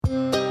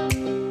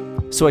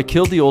So I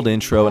killed the old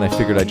intro and I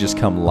figured I'd just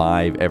come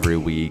live every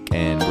week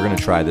and we're going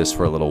to try this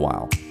for a little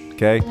while.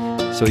 Okay?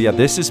 So yeah,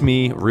 this is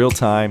me, real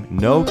time,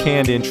 no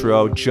canned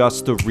intro,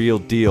 just the real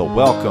deal.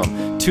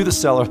 Welcome to The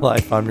Seller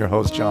Life. I'm your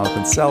host,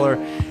 Jonathan Seller,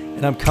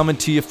 and I'm coming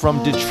to you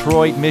from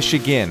Detroit,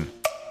 Michigan.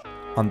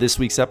 On this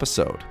week's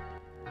episode,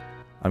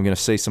 I'm going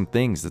to say some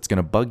things that's going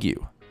to bug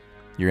you.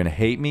 You're going to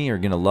hate me or you're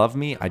going to love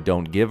me. I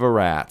don't give a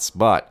rat's.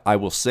 But I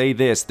will say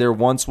this. There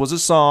once was a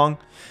song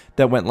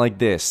that went like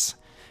this.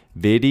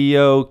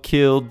 Video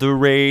killed the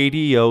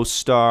radio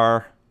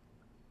star.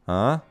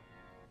 Huh?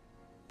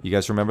 You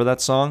guys remember that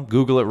song?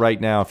 Google it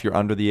right now. If you're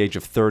under the age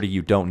of 30,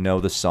 you don't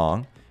know the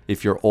song.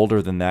 If you're older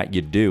than that,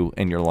 you do.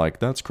 And you're like,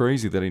 that's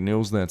crazy that he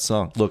knows that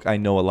song. Look, I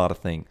know a lot of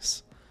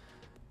things.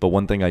 But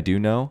one thing I do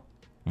know,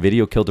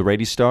 video killed the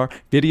radio star.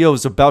 Video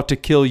is about to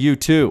kill you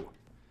too.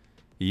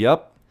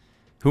 Yep.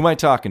 Who am I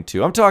talking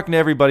to? I'm talking to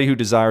everybody who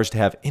desires to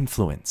have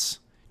influence.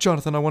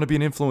 Jonathan, I want to be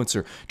an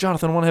influencer.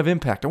 Jonathan, I want to have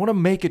impact. I want to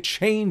make a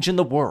change in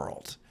the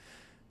world.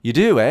 You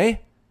do, eh?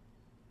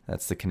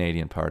 That's the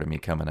Canadian part of me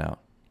coming out.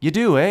 You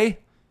do, eh?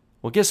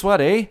 Well, guess what,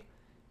 eh?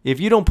 If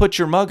you don't put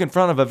your mug in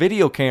front of a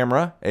video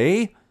camera,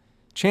 eh?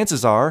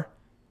 Chances are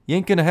you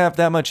ain't going to have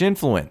that much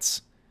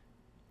influence.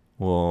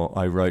 Well,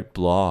 I write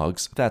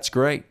blogs. That's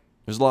great.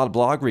 There's a lot of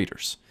blog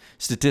readers.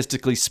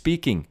 Statistically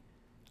speaking,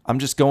 I'm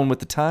just going with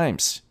the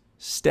times.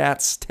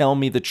 Stats tell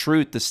me the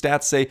truth. The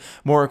stats say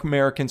more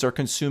Americans are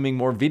consuming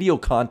more video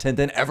content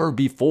than ever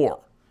before.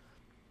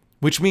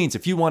 Which means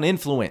if you want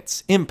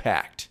influence,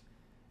 impact,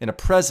 and a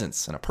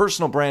presence and a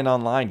personal brand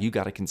online, you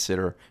got to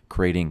consider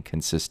creating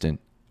consistent,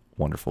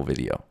 wonderful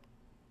video.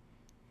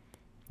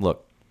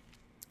 Look,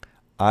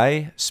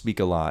 I speak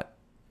a lot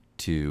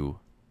to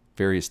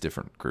various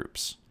different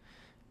groups.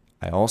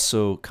 I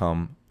also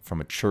come from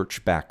a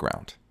church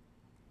background.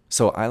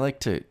 So I like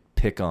to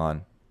pick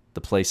on the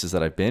places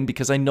that I've been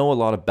because I know a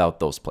lot about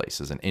those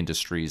places and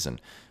industries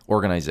and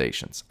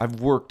organizations.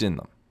 I've worked in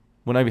them.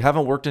 When I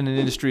haven't worked in an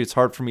industry, it's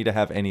hard for me to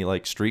have any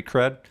like street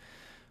cred.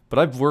 But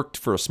I've worked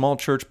for a small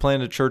church,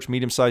 planted a church,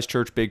 medium-sized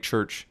church, big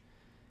church.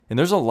 And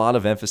there's a lot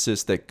of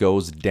emphasis that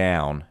goes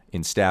down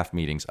in staff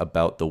meetings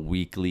about the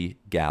weekly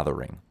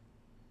gathering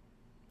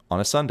on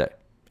a Sunday.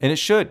 And it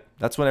should.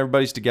 That's when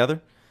everybody's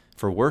together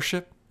for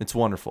worship. It's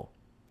wonderful.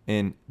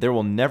 And there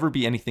will never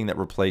be anything that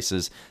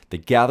replaces the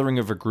gathering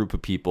of a group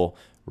of people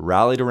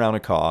rallied around a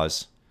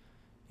cause.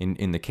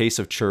 In the case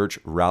of church,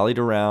 rallied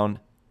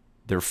around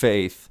their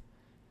faith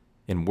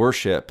in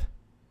worship.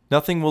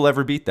 Nothing will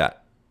ever beat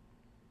that.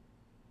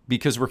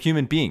 Because we're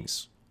human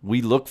beings.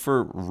 We look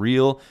for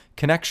real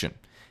connection.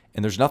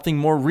 And there's nothing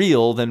more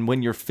real than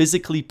when you're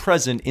physically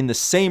present in the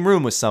same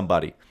room with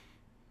somebody.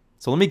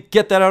 So let me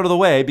get that out of the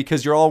way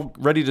because you're all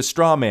ready to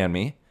straw man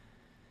me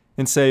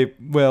and say,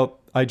 well,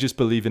 I just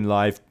believe in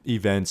live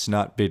events,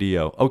 not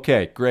video.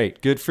 Okay,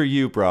 great. Good for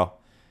you, bro.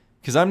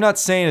 Because I'm not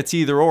saying it's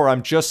either or.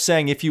 I'm just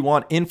saying if you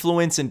want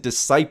influence and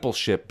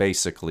discipleship,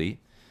 basically,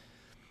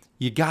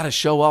 you got to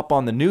show up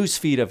on the news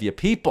feed of your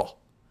people.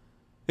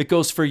 It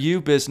goes for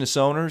you, business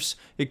owners.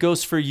 It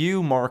goes for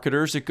you,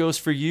 marketers. It goes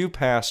for you,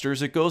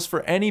 pastors. It goes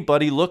for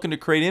anybody looking to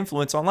create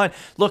influence online.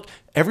 Look,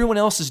 everyone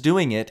else is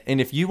doing it. And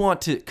if you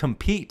want to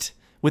compete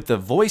with the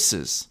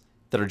voices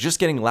that are just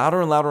getting louder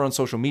and louder on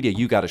social media,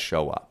 you got to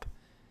show up.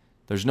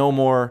 There's no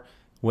more,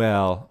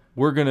 well,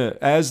 we're going to,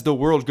 as the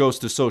world goes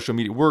to social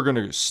media, we're going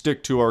to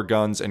stick to our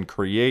guns and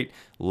create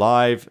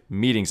live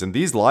meetings. And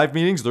these live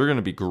meetings, they're going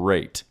to be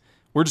great.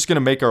 We're just going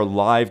to make our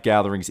live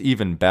gatherings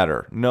even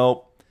better.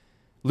 Nope.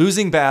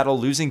 Losing battle,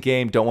 losing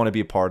game, don't want to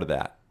be a part of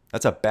that.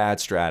 That's a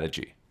bad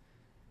strategy.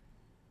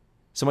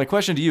 So my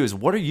question to you is,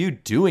 what are you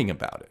doing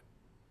about it?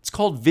 It's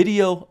called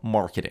video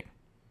marketing.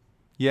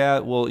 Yeah,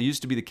 well, it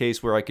used to be the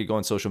case where I could go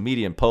on social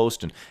media and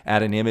post and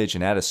add an image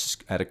and add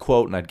a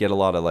quote and I'd get a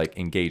lot of like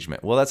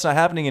engagement. Well, that's not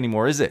happening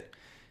anymore, is it?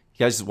 You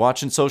guys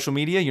watching social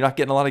media? You're not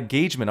getting a lot of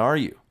engagement, are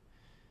you?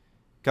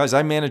 Guys,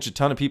 I manage a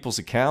ton of people's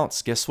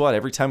accounts. Guess what?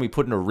 Every time we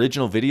put an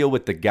original video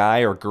with the guy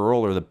or girl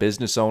or the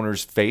business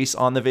owner's face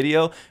on the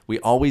video, we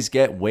always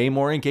get way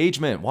more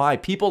engagement. Why?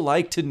 People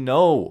like to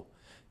know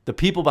the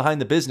people behind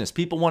the business.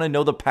 People want to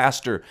know the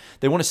pastor.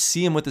 They want to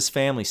see him with his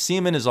family, see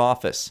him in his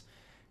office.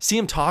 See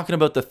him talking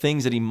about the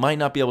things that he might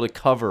not be able to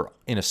cover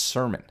in a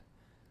sermon.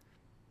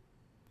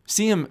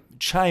 See him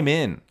chime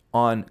in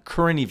on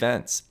current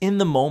events in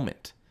the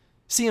moment.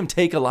 See him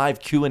take a live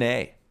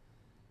Q&A.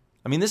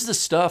 I mean, this is the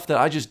stuff that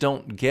I just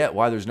don't get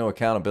why there's no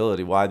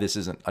accountability, why this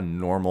isn't a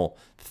normal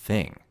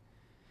thing.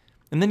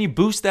 And then you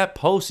boost that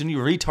post and you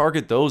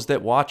retarget those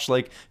that watch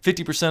like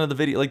 50% of the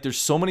video. Like there's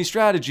so many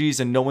strategies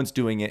and no one's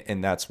doing it.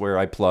 And that's where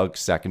I plug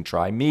Second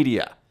Try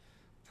Media.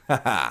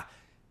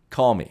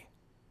 Call me.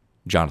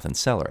 Jonathan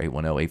Seller,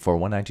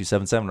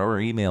 810-841-9277, or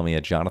email me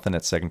at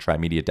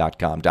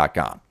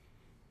jonathan@secondtrymedia.com.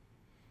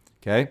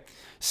 Okay?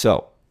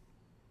 So,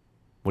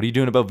 what are you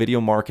doing about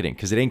video marketing?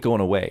 Because it ain't going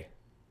away.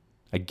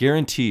 I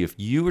guarantee if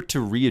you were to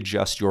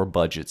readjust your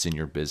budgets in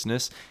your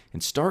business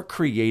and start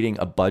creating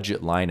a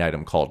budget line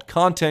item called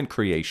content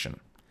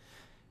creation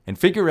and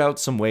figure out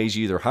some ways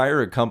you either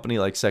hire a company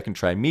like Second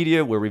Try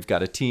Media, where we've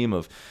got a team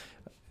of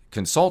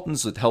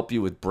consultants that help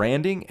you with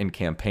branding and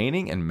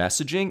campaigning and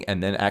messaging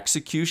and then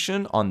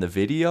execution on the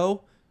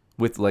video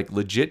with like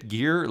legit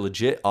gear,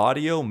 legit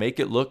audio, make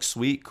it look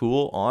sweet,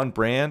 cool, on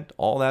brand,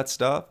 all that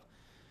stuff.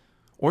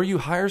 Or you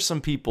hire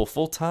some people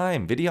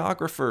full-time,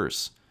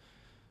 videographers.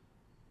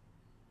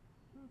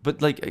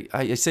 But like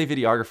I say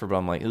videographer, but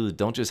I'm like,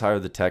 don't just hire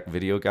the tech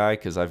video guy,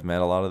 because I've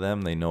met a lot of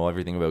them. They know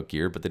everything about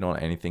gear, but they don't know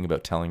anything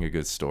about telling a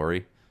good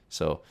story.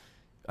 So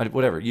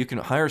whatever, you can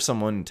hire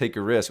someone and take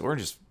a risk, or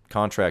just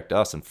contract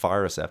us and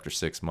fire us after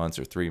 6 months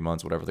or 3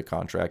 months, whatever the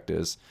contract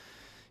is,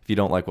 if you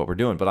don't like what we're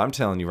doing. But I'm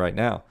telling you right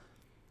now,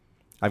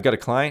 I've got a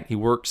client. He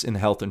works in the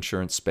health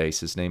insurance space.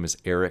 His name is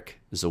Eric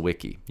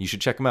Zawicki. You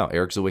should check him out,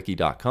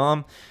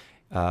 ericzawicki.com.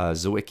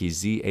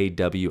 Zawicki,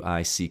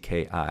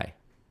 Zawicki.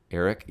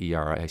 Eric,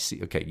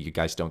 E-R-I-C. Okay, you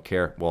guys don't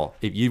care. Well,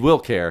 you will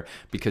care,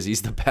 because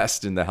he's the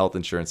best in the health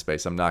insurance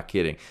space. I'm not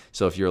kidding.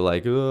 So if you're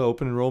like,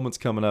 open enrollment's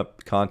coming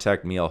up,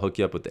 contact me. I'll hook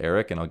you up with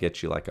Eric, and I'll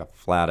get you like a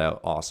flat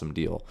out awesome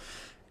deal.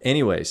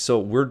 Anyway, so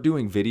we're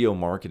doing video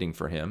marketing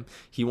for him.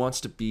 He wants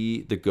to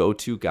be the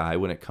go-to guy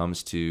when it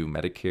comes to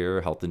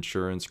Medicare, health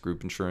insurance,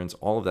 group insurance,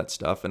 all of that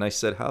stuff. And I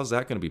said, how's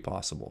that going to be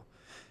possible?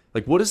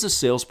 Like, what does the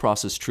sales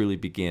process truly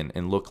begin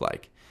and look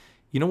like?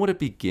 You know where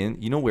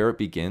it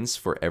begins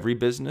for every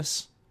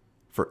business?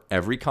 For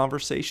every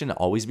conversation, it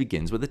always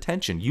begins with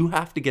attention. You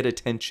have to get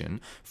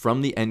attention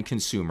from the end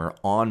consumer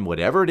on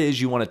whatever it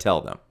is you want to tell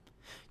them.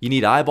 You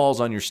need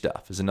eyeballs on your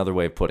stuff, is another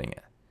way of putting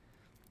it.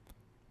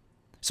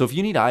 So if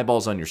you need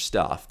eyeballs on your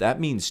stuff, that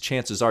means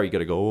chances are you got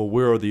to go,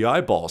 where are the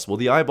eyeballs? Well,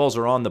 the eyeballs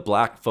are on the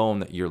black phone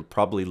that you're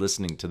probably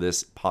listening to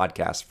this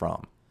podcast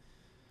from.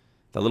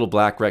 That little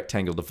black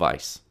rectangle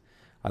device.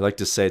 I like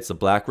to say it's the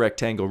black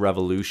rectangle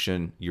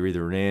revolution. You're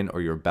either in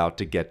or you're about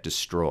to get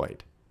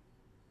destroyed.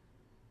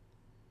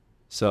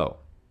 So,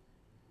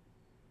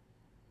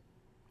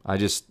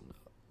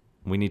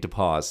 we need to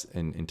pause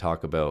and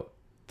talk about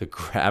the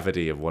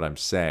gravity of what I'm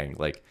saying.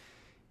 Like,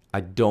 I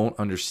don't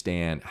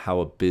understand how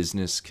a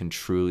business can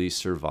truly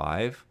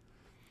survive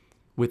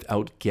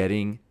without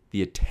getting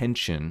the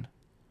attention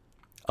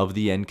of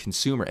the end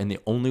consumer. And the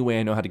only way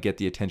I know how to get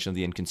the attention of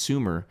the end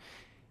consumer,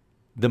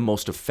 the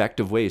most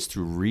effective way, is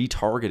through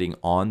retargeting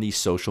on these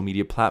social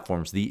media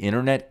platforms. The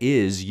internet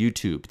is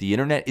YouTube. The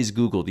internet is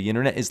Google. The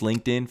internet is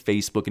LinkedIn,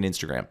 Facebook, and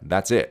Instagram.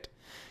 That's it.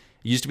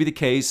 It used to be the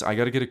case, I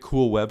got to get a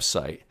cool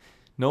website.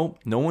 No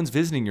one's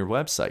visiting your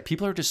website.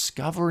 People are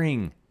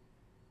discovering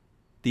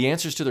the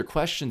answers to their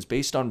questions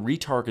based on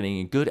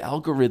retargeting and good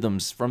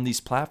algorithms from these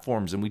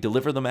platforms, and we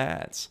deliver them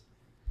ads.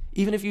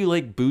 Even if you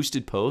like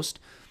boosted post,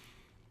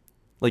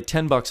 like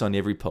 $10 on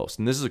every post.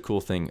 And this is a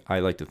cool thing I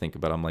like to think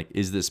about. I'm like,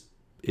 is this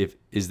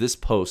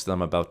post that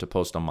I'm about to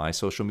post on my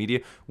social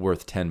media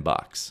worth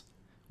 $10?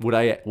 Would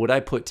I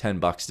put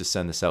 $10 to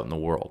send this out in the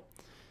world?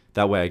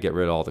 That way I get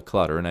rid of all the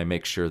clutter, and I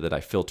make sure that I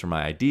filter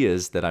my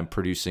ideas, that I'm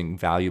producing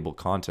valuable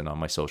content on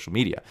my social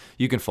media.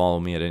 You can follow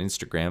me at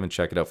Instagram and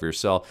check it out for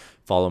yourself.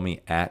 Follow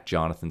me at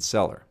Jonathan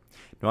Seller.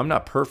 Now, I'm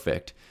not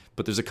perfect,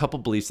 but there's a couple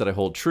beliefs that I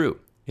hold true.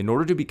 In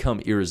order to become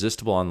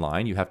irresistible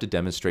online, you have to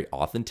demonstrate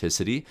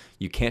authenticity.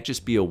 You can't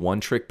just be a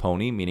one-trick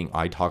pony, meaning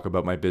I talk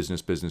about my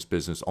business,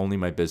 only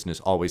my business,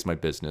 always my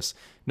business.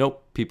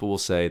 Nope, people will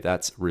say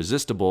that's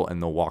resistible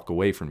and they'll walk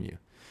away from you.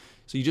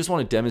 So you just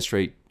want to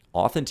demonstrate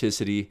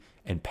authenticity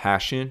and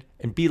passion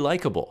and be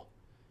likable.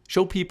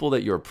 Show people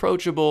that you're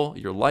approachable,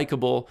 you're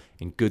likable,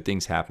 and good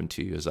things happen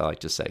to you, as I like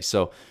to say.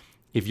 So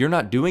if you're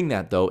not doing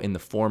that, though, in the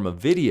form of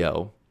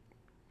video,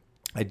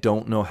 I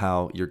don't know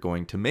how you're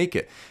going to make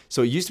it.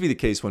 So it used to be the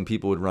case when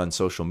people would run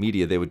social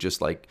media, they would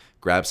just like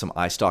grab some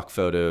iStock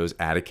photos,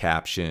 add a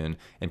caption,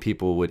 and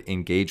people would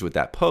engage with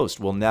that post.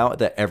 Well, now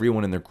that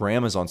everyone and their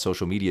grandma's on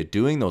social media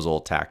doing those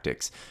old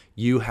tactics,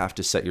 you have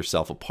to set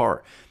yourself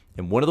apart.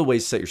 And one of the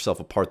ways to set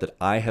yourself apart that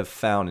I have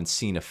found and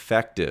seen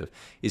effective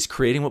is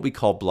creating what we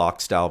call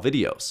block style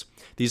videos.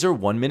 These are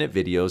 1-minute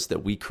videos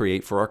that we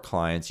create for our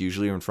clients.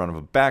 Usually are in front of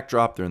a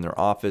backdrop, they're in their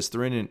office,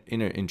 they're in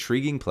an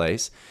intriguing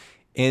place.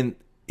 And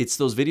it's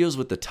those videos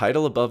with the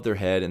title above their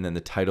head and then the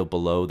title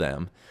below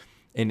them.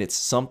 And it's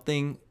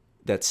something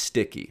that's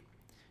sticky,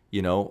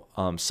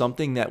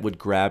 something that would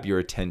grab your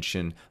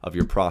attention of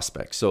your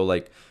prospects. So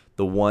like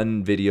the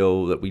one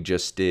video that we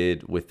just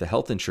did with the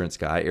health insurance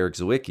guy, Eric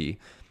Zawicki,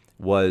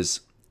 was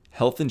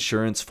health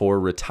insurance for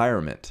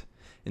retirement.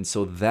 And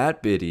so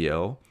that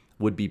video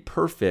would be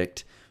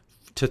perfect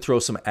to throw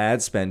some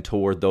ad spend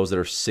toward those that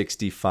are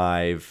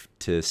 65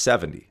 to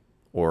 70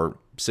 or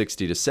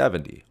 60 to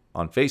 70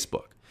 on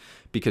Facebook.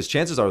 Because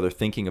chances are they're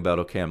thinking about,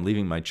 okay, I'm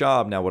leaving my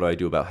job. Now what do I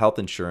do about health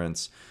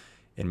insurance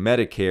and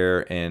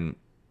Medicare? And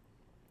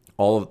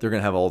they're going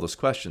to have all those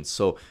questions.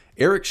 So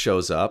Eric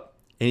shows up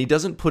and he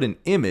doesn't put an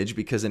image,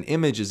 because an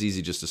image is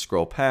easy just to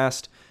scroll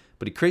past.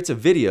 But he creates a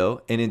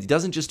video, and he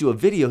doesn't just do a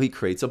video, he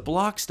creates a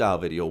block style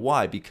video.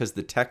 Why? Because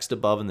the text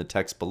above and the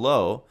text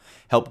below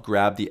help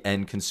grab the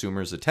end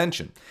consumer's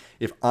attention.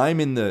 If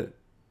I'm in the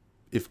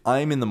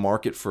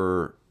market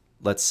for,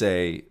 let's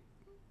say,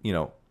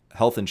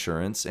 health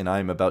insurance, and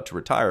I'm about to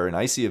retire, and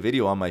I see a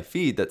video on my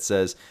feed that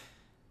says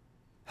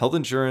health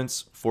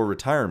insurance for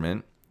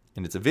retirement,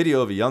 and it's a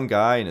video of a young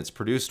guy and it's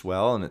produced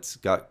well and it's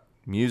got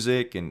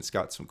music and it's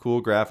got some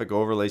cool graphic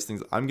overlays,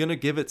 things, I'm going to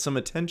give it some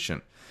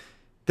attention.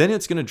 Then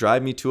it's going to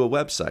drive me to a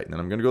website. And then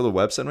I'm going to go to the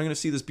website and I'm going to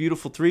see this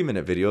beautiful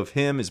 3-minute video of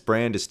him, his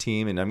brand, his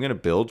team. And I'm going to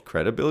build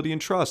credibility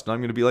and trust. And I'm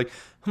going to be like,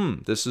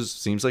 this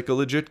seems like a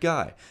legit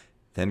guy.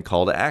 Then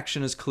call to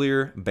action is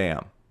clear.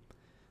 Bam.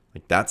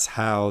 Like, that's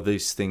how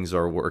these things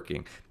are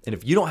working. And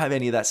if you don't have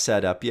any of that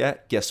set up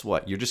yet, guess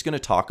what? You're just going to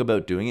talk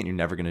about doing it and you're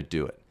never going to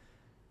do it.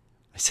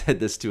 I said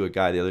this to a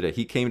guy the other day.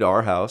 He came to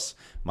our house,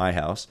 my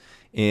house,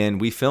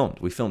 and we filmed.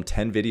 We filmed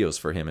 10 videos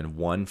for him in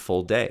one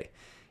full day.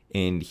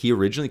 And he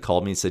originally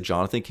called me and said,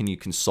 Jonathan, can you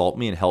consult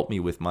me and help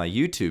me with my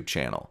YouTube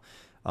channel?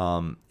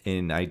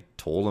 And I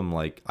told him,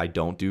 like, I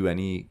don't do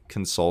any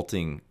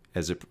consulting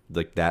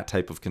like that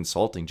type of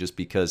consulting, just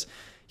because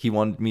he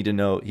wanted to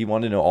know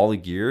all the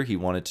gear. He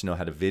wanted to know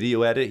how to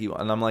video edit.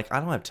 And I'm like, I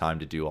don't have time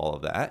to do all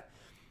of that.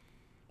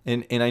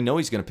 And I know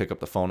he's going to pick up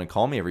the phone and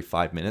call me every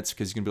 5 minutes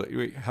because he's going to be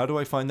like, wait, how do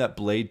I find that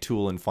blade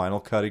tool in Final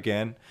Cut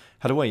again?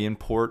 How do I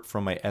import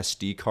from my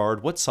SD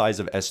card? What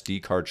size of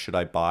SD card should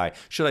I buy?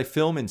 Should I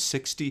film in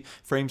 60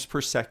 frames per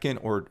second,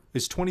 or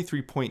is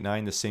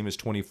 23.9 the same as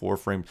 24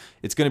 frames?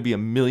 It's going to be a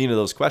million of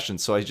those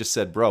questions. So I just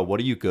said, bro, what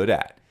are you good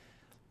at?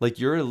 Like,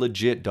 you're a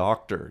legit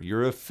doctor.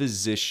 You're a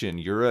physician.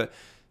 You're a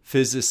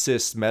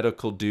physicist,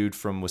 medical dude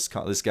from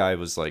Wisconsin. This guy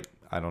was like,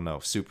 I don't know,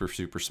 super,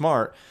 super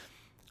smart.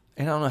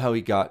 And I don't know how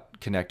he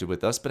got connected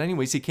with us. But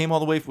anyways, he came all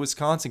the way from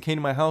Wisconsin, came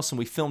to my house, and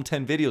we filmed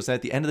 10 videos. And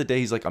at the end of the day,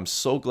 he's like, I'm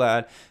so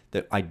glad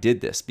that I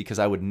did this, because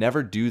I would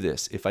never do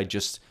this if I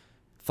just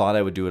thought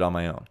I would do it on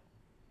my own.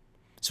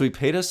 So he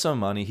paid us some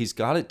money. He's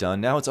got it done.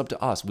 Now it's up to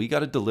us. We got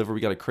to deliver.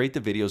 We got to create the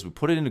videos. We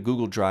put it into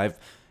Google Drive.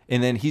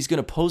 And then he's going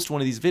to post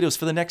one of these videos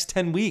for the next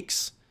 10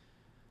 weeks.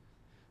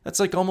 That's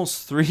like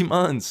almost 3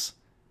 months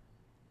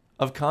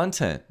of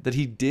content that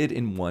he did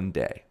in one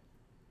day.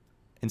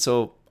 And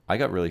so I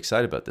got really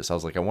excited about this. I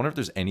was like, I wonder if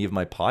there's any of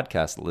my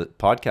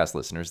podcast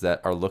listeners that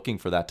are looking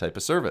for that type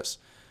of service.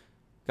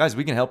 Guys,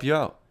 we can help you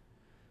out.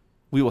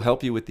 We will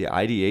help you with the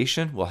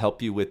ideation. We'll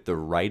help you with the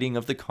writing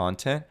of the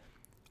content.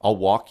 I'll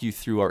walk you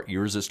through our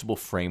irresistible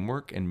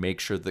framework and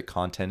make sure the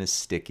content is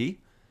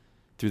sticky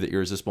through the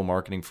irresistible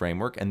marketing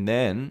framework. And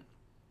then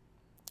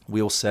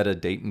we'll set a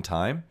date and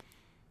time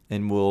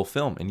and we'll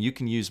film. And you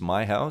can use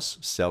my house,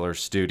 Seller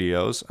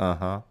Studios.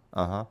 So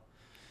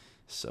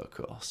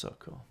cool, so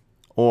cool.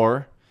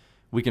 Or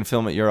we can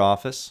film at your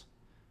office,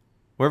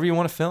 wherever you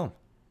want to film.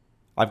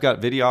 I've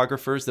got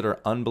videographers that are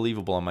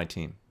unbelievable on my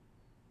team.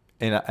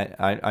 And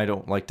I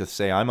don't like to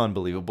say I'm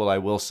unbelievable. I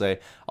will say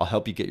I'll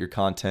help you get your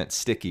content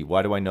sticky.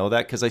 Why do I know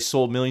that? Because I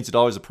sold millions of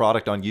dollars of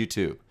product on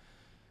YouTube.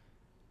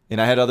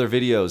 And I had other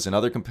videos and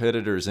other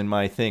competitors in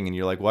my thing. And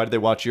you're like, why did they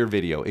watch your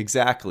video?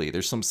 Exactly.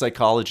 There's some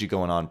psychology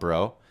going on,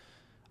 bro.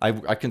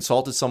 I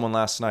consulted someone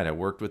last night. I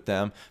worked with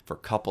them for a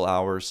couple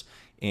hours.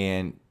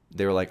 And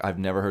they were like, I've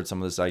never heard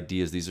some of these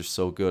ideas. These are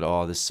so good.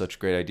 Oh, this is such a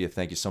great idea.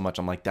 Thank you so much.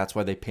 I'm like, that's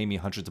why they pay me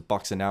hundreds of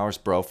bucks an hour,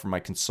 bro, for my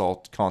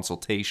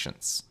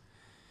consultations.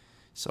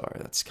 Sorry,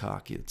 that's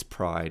cocky. It's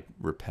pride.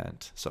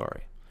 Repent.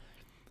 Sorry.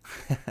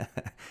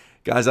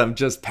 Guys, I'm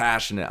just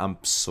passionate. I'm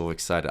so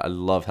excited. I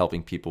love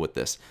helping people with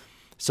this.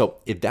 So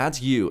if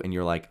that's you and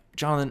you're like,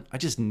 Jonathan, I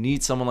just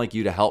need someone like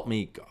you to help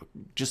me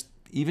just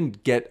even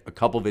get a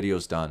couple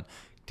videos done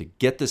to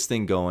get this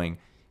thing going,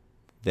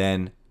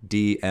 then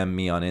DM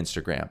me on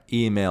Instagram.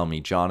 Email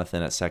me,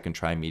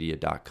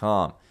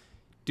 jonathan@secondtrymedia.com.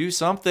 Do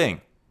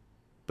something,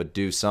 but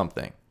do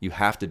something. You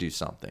have to do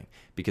something,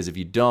 because if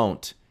you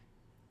don't,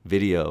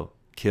 video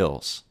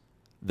kills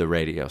the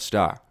radio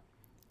star.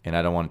 And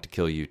I don't want it to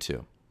kill you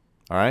too.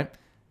 All right?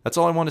 That's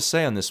all I want to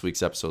say on this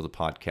week's episode of the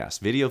podcast.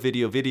 Video,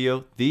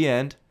 the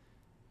end.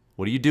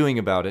 What are you doing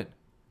about it?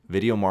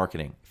 Video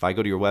marketing. If I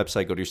go to your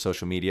website, go to your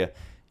social media,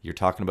 you're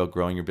talking about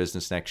growing your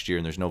business next year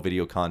and there's no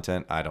video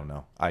content, I don't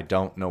know. I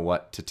don't know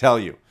what to tell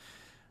you.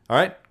 All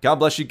right. God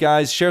bless you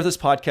guys. Share this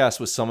podcast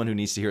with someone who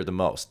needs to hear it the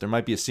most. There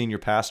might be a senior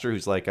pastor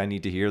who's like, I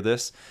need to hear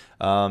this.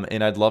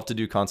 And I'd love to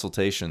do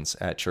consultations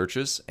at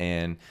churches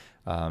and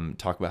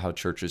talk about how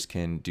churches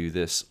can do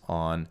this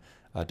on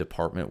a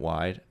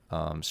department-wide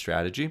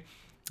strategy.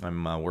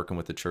 I'm working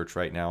with the church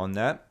right now on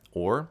that.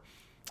 Or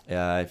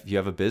if you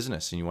have a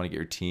business and you want to get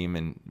your team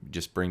and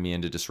just bring me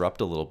in to disrupt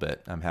a little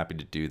bit, I'm happy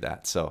to do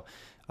that. So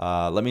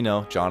let me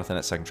know,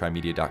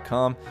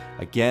 jonathan@secondtrymedia.com.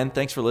 Again,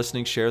 thanks for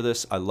listening. Share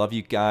this. I love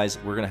you guys.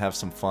 We're going to have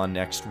some fun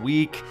next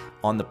week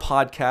on the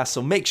podcast.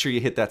 So make sure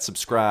you hit that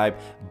subscribe.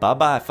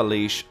 Bye-bye,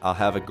 Felice. I'll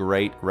have a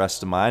great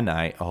rest of my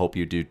night. I hope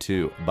you do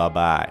too.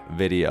 Bye-bye.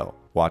 Video.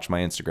 Watch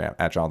my Instagram,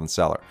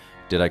 @JonathanSeller.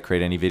 Did I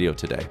create any video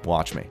today?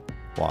 Watch me.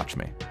 Watch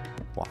me.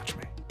 Watch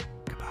me.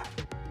 Goodbye.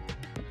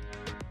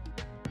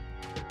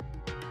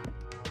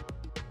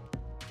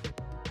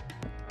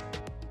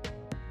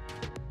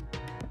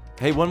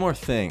 Hey, one more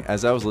thing.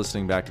 As I was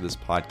listening back to this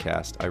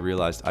podcast, I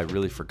realized I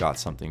really forgot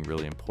something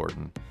really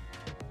important.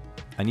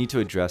 I need to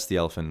address the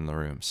elephant in the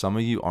room. Some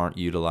of you aren't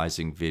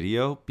utilizing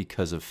video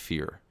because of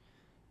fear.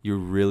 You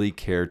really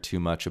care too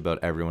much about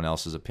everyone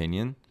else's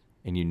opinion,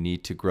 and you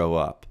need to grow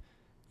up.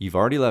 You've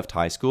already left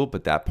high school,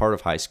 but that part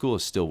of high school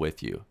is still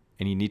with you,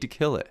 and you need to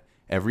kill it.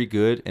 Every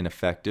good and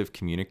effective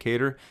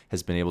communicator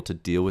has been able to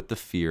deal with the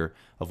fear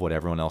of what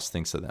everyone else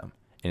thinks of them.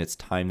 And it's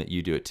time that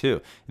you do it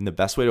too. And the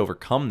best way to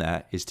overcome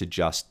that is to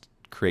just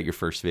create your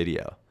first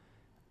video.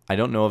 I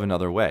don't know of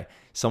another way.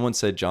 Someone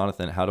said,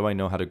 Jonathan, how do I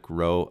know how to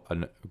grow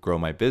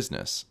my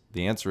business?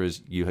 The answer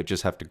is you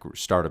just have to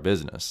start a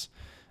business.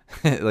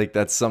 Like,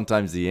 that's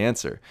sometimes the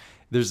answer.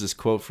 There's this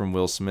quote from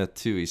Will Smith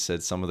too. He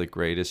said, some of the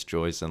greatest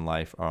joys in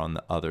life are on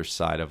the other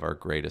side of our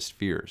greatest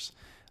fears.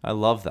 I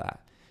love that.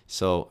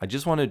 So I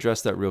just want to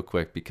address that real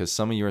quick, because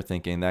some of you are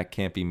thinking that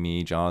can't be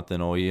me, Jonathan.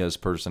 Oh, he has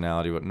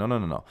personality. But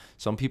no.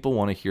 Some people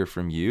want to hear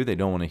from you. They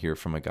don't want to hear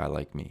from a guy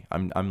like me.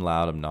 I'm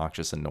loud,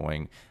 obnoxious,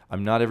 annoying.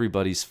 I'm not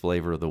everybody's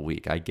flavor of the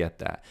week. I get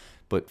that.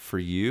 But for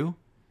you,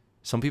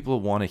 some people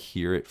want to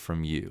hear it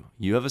from you.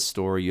 You have a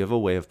story. You have a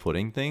way of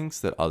putting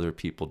things that other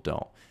people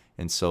don't.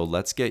 And so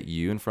let's get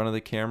you in front of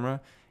the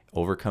camera,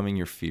 overcoming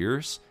your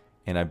fears.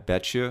 And I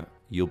bet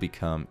you'll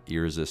become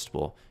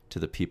irresistible to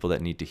the people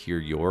that need to hear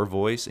your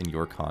voice and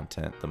your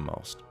content the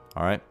most.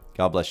 All right.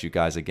 God bless you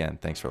guys again.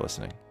 Thanks for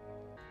listening.